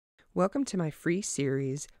Welcome to my free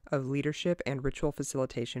series of leadership and ritual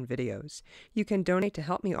facilitation videos. You can donate to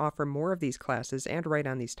help me offer more of these classes and write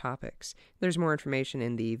on these topics. There's more information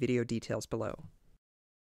in the video details below.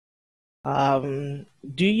 Do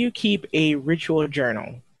you keep a ritual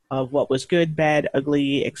journal of what was good, bad,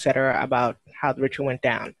 ugly, etc., about how the ritual went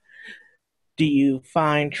down? Do you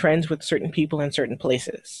find trends with certain people in certain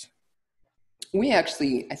places? I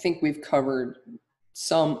think we've covered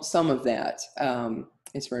some of that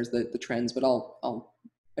as far as the trends, but I'll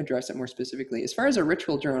address it more specifically. As far as a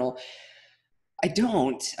ritual journal, I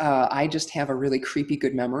don't. I just have a really creepy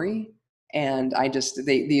good memory, and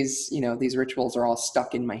these rituals are all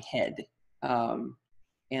stuck in my head.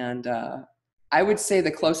 And I would say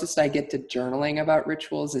the closest I get to journaling about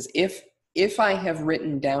rituals is if I have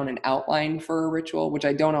written down an outline for a ritual, which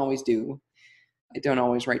I don't always do. I don't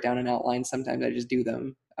always write down an outline. Sometimes I just do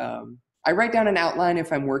them. I write down an outline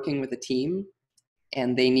if I'm working with a team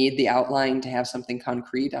and they need the outline to have something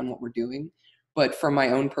concrete on what we're doing. But for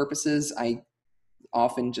my own purposes, I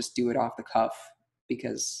often just do it off the cuff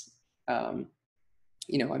because, I'm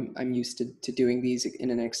used to doing these in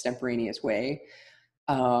an extemporaneous way.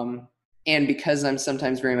 And because I'm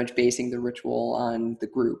sometimes very much basing the ritual on the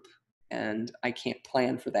group, and I can't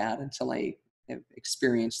plan for that until I have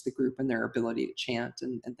experienced the group and their ability to chant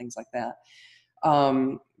and things like that.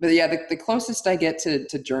 But yeah, the closest I get to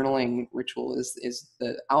journaling ritual is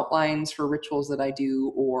the outlines for rituals that I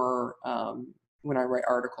do, or when I write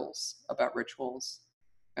articles about rituals,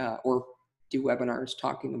 or do webinars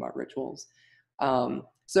talking about rituals.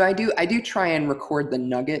 So I do try and record the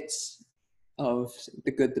nuggets of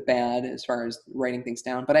the good, the bad, as far as writing things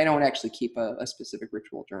down, but I don't actually keep a specific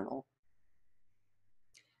ritual journal.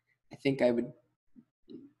 I think it would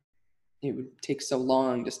take so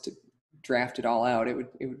long just to draft it all out. It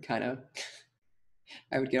would kind of,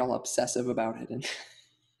 I would get all obsessive about it. And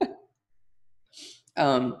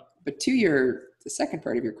but the second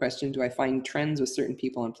part of your question, do I find trends with certain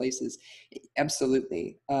people and places?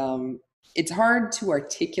 Absolutely. It's hard to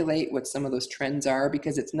articulate what some of those trends are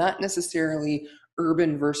because it's not necessarily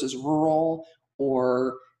urban versus rural,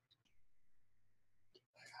 or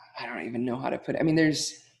I don't even know how to put it. I mean,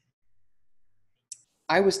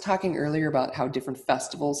 I was talking earlier about how different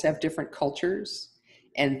festivals have different cultures,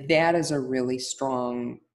 and that is a really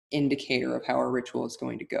strong indicator of how a ritual is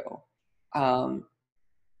going to go.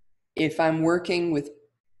 If I'm working with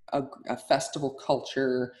a festival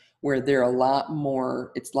culture where it's a lot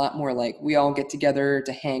more like we all get together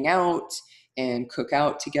to hang out and cook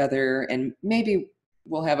out together, and maybe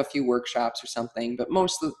we'll have a few workshops or something, but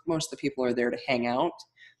most of the people are there to hang out.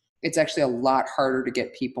 It's actually a lot harder to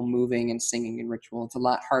get people moving and singing in ritual. It's a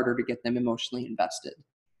lot harder to get them emotionally invested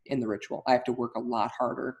in the ritual. I have to work a lot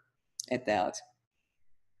harder at that.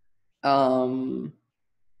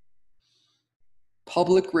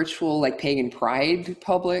 Public ritual, like pagan pride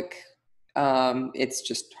public, it's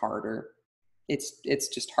just harder. It's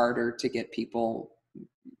just harder to get people,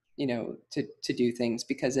 to do things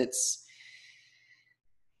because it's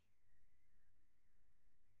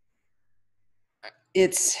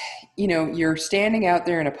you're standing out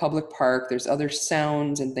there in a public park, there's other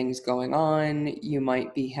sounds and things going on, you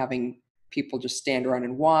might be having people just stand around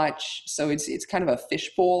and watch, so it's kind of a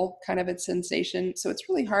fishbowl kind of a sensation, so it's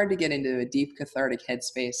really hard to get into a deep cathartic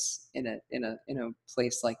headspace in a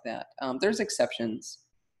place like that. There's exceptions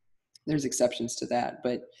to that,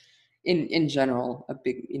 but in general, a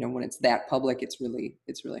big, when it's that public, it's really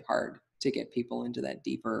hard to get people into that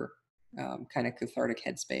deeper kind of cathartic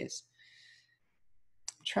headspace.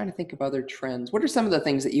 I'm trying to think of other trends. What are some of the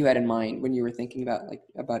things that you had in mind when you were thinking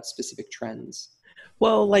about specific trends?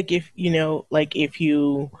 Well, if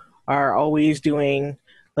you are always doing,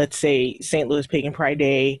 let's say, St. Louis Pagan Pride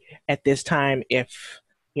Day at this time, if,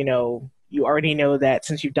 you already know that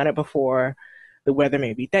since you've done it before, the weather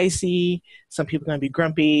may be dicey, some people are going to be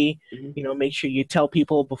grumpy, make sure you tell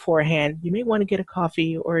people beforehand, you may want to get a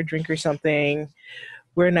coffee or a drink or something,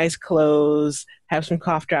 wear nice clothes, have some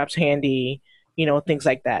cough drops handy, things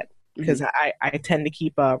like that. Because I tend to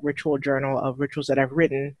keep a ritual journal of rituals that I've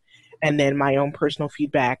written, and then my own personal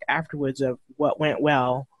feedback afterwards of what went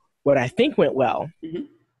well, what I think went well,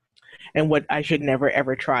 and what I should never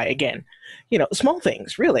ever try again. Small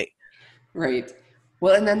things, really. Right.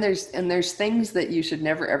 Well, and then there's things that you should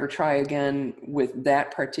never ever try again with that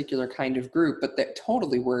particular kind of group, but that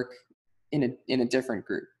totally work in a different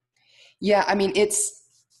group. Yeah, I mean,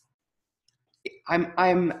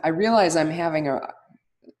 I realize I'm having a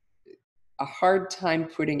hard time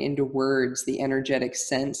putting into words the energetic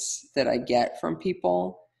sense that I get from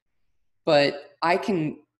people, but I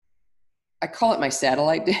call it my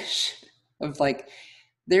satellite dish of like,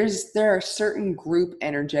 there are certain group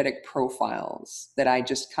energetic profiles that I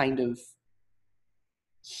just kind of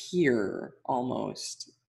hear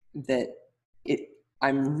almost, that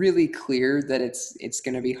I'm really clear that it's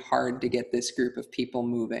going to be hard to get this group of people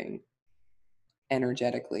moving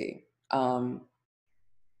energetically. I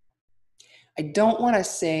don't want to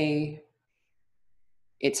say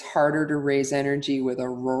it's harder to raise energy with a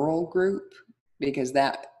rural group, because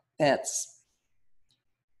that's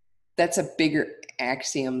a bigger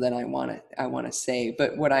axiom than I want to say.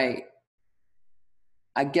 But what I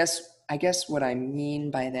guess what I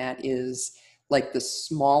mean by that is, like, the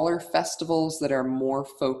smaller festivals that are more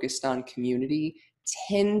focused on community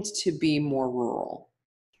tend to be more rural.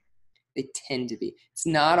 They tend to be. It's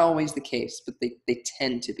not always the case, but they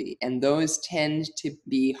tend to be. And those tend to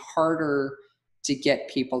be harder to get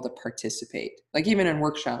people to participate. Like, even in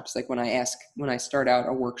workshops, like when I start out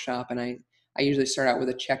a workshop, and I usually start out with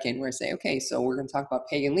a check-in where I say, okay, so we're going to talk about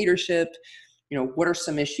pagan leadership. What are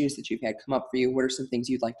some issues that you've had come up for you? What are some things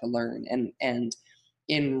you'd like to learn? And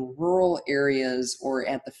in rural areas or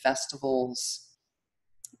at the festivals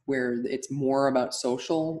where it's more about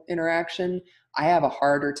social interaction, I have a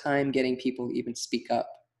harder time getting people to even speak up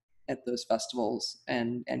at those festivals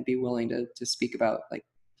and be willing to speak about, like,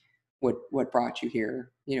 what brought you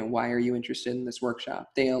here? Why are you interested in this workshop?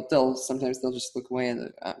 Sometimes they'll just look away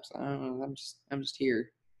and I don't know, I'm just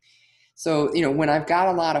here. So, when I've got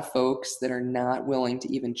a lot of folks that are not willing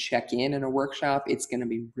to even check in a workshop, it's going to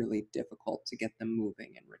be really difficult to get them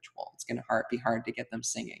moving in ritual. It's going to be hard to get them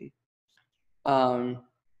singing.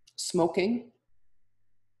 Smoking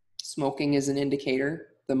is an indicator.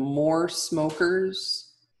 The more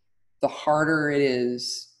smokers, the harder it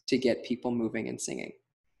is to get people moving and singing.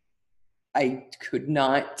 I could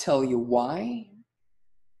not tell you why,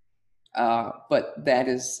 but that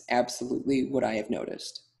is absolutely what I have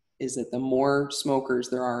noticed, is that the more smokers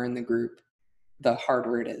there are in the group, the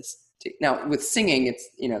harder it is. Now, with singing, it's,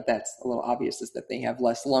 that's a little obvious, is that they have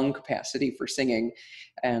less lung capacity for singing,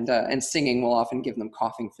 and singing will often give them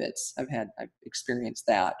coughing fits. I've experienced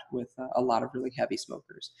that with a lot of really heavy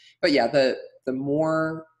smokers. But yeah, the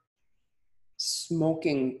more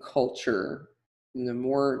smoking culture, the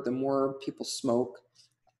more people smoke.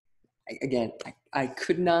 I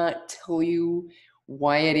could not tell you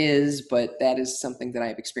why it is, but that is something that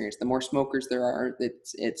I've experienced. The more smokers there are,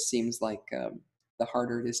 it seems like the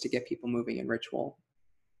harder it is to get people moving in ritual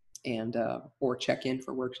and or check in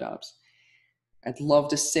for workshops. I'd love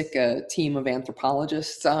to sick a team of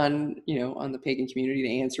anthropologists on the pagan community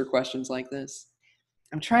to answer questions like this.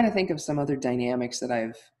 I'm trying to think of some other dynamics that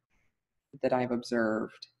I've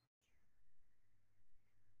observed.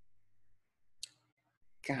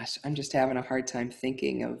 Gosh, I'm just having a hard time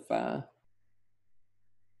thinking of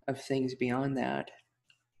things beyond that.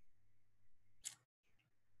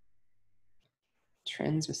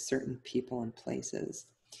 Trends with certain people and places.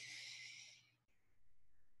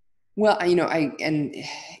 Well,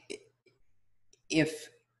 if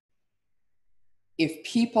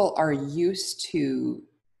people are used to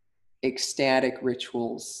ecstatic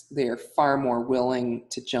rituals, they are far more willing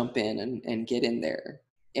to jump in and get in there.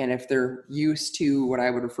 And if they're used to what I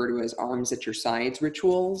would refer to as arms at your sides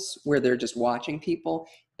rituals, where they're just watching people,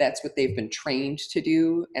 that's what they've been trained to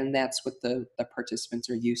do, and that's what the participants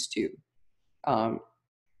are used to.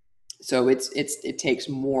 So it takes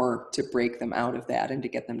more to break them out of that and to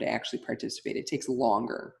get them to actually participate. It takes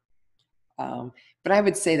longer. But I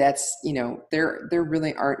would say that's, there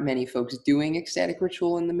really aren't many folks doing ecstatic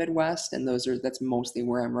ritual in the Midwest, and that's mostly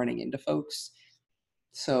where I'm running into folks.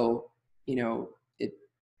 So,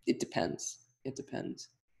 it depends. It depends.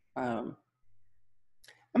 I'm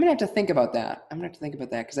gonna have to think about that.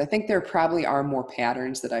 Because I think there probably are more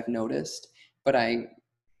patterns that I've noticed, but I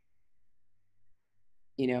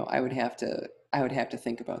would have to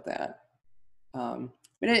think about that. But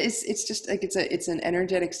it's just like it's an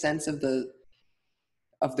energetic sense of the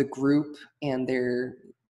group, and there's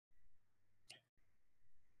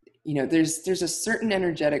a certain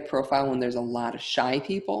energetic profile when there's a lot of shy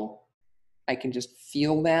people. I can just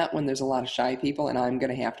feel that when there's a lot of shy people, and I'm going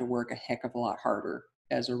to have to work a heck of a lot harder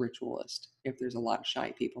as a ritualist if there's a lot of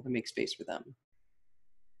shy people to make space for them.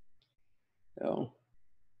 So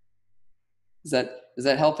does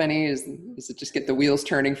that help any? Does it just get the wheels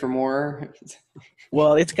turning for more?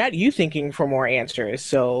 Well, it's got you thinking for more answers.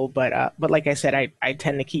 So, but like I said, I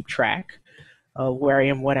tend to keep track of where I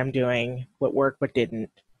am, what I'm doing, what worked, what didn't.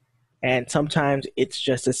 And sometimes it's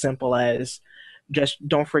just as simple as, just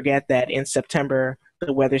don't forget that in September,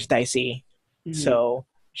 the weather's dicey. Mm-hmm. So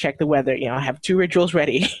check the weather, have 2 rituals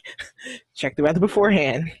ready. Check the weather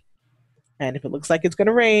beforehand. And if it looks like it's going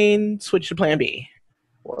to rain, switch to plan B.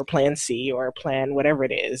 or plan C or plan whatever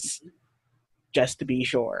it is, just to be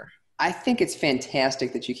sure. I think it's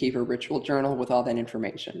fantastic that you keep a ritual journal with all that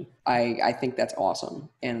information. I think that's awesome,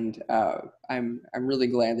 and I'm really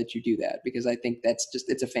glad that you do that, because I think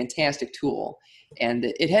it's a fantastic tool, and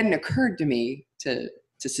it hadn't occurred to me to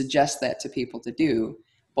suggest that to people to do,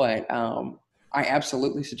 but I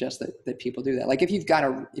absolutely suggest that people do that. Like if you've got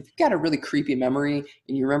a really creepy memory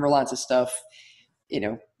and you remember lots of stuff, you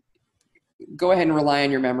know, go ahead and rely on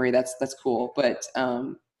your memory. That's cool, but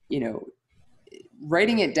you know,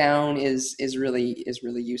 writing it down is really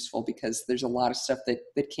useful, because there's a lot of stuff that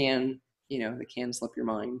can, that can slip your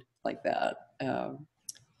mind like that.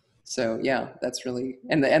 So yeah, that's really,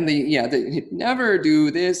 the never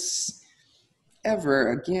do this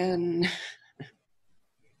ever again.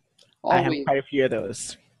 I have always quite a few of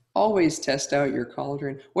those. always test out your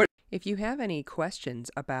cauldron. What If you have any questions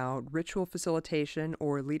about ritual facilitation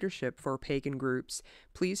or leadership for pagan groups,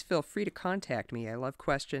 please feel free to contact me. I love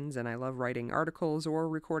questions, and I love writing articles or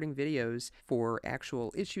recording videos for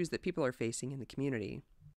actual issues that people are facing in the community.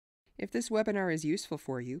 If this webinar is useful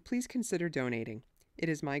for you, please consider donating. It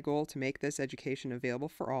is my goal to make this education available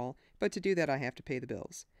for all, but to do that I have to pay the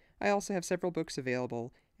bills. I also have several books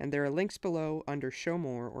available, and there are links below under Show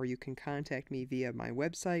More, or you can contact me via my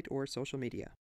website or social media.